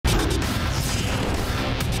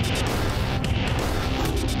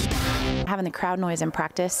having the crowd noise in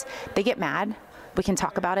practice, they get mad. We can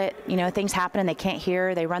talk about it. You know, things happen and they can't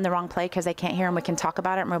hear. They run the wrong play because they can't hear, and we can talk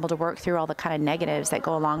about it, and we're able to work through all the kind of negatives that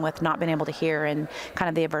go along with not being able to hear and kind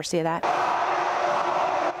of the adversity of that.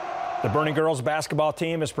 The Boerne girls basketball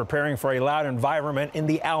team is preparing for a loud environment in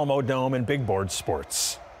the Alamo Dome in big board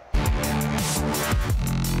sports.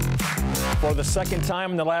 For the second time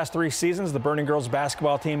in the last 3 seasons, the Boerne girls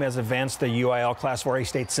basketball team has advanced the UIL Class 4A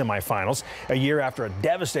state semifinals. A year after a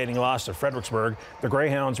devastating loss to Fredericksburg, the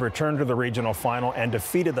Greyhounds returned to the regional final and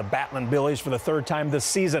defeated the Battling Billies for the 3rd time this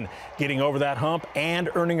season. Getting over that hump and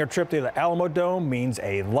earning a trip to the Alamo Dome means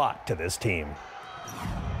a lot to this team.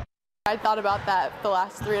 I thought about that the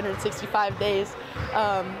last 365 days,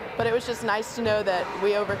 but it was just nice to know that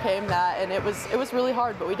we overcame that, and it was really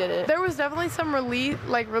hard, but we did it. There was definitely some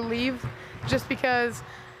relief, just because,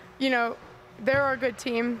 you know, they're a good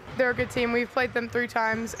team. They're a good team. We've played them 3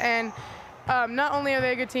 times, and not only are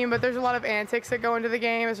they a good team, but there's a lot of antics that go into the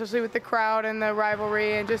game, especially with the crowd and the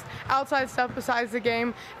rivalry and just outside stuff besides the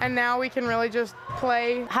game. And now we can really just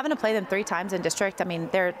play. Having to play them 3 times in district, I mean,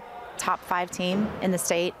 they're top 5 team in the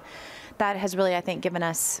state. That has really, I think, given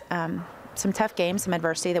us some tough games, some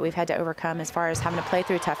adversity that we've had to overcome as far as having to play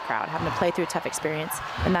through a tough crowd, having to play through a tough experience,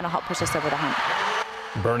 and that'll help push us over the hump.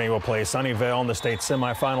 Boerne will play Sunnyvale in the state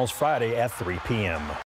semifinals Friday at 3 p.m.